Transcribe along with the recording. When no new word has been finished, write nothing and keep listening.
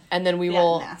and then we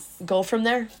will go from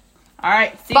there. All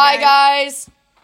right. See you Bye, guys.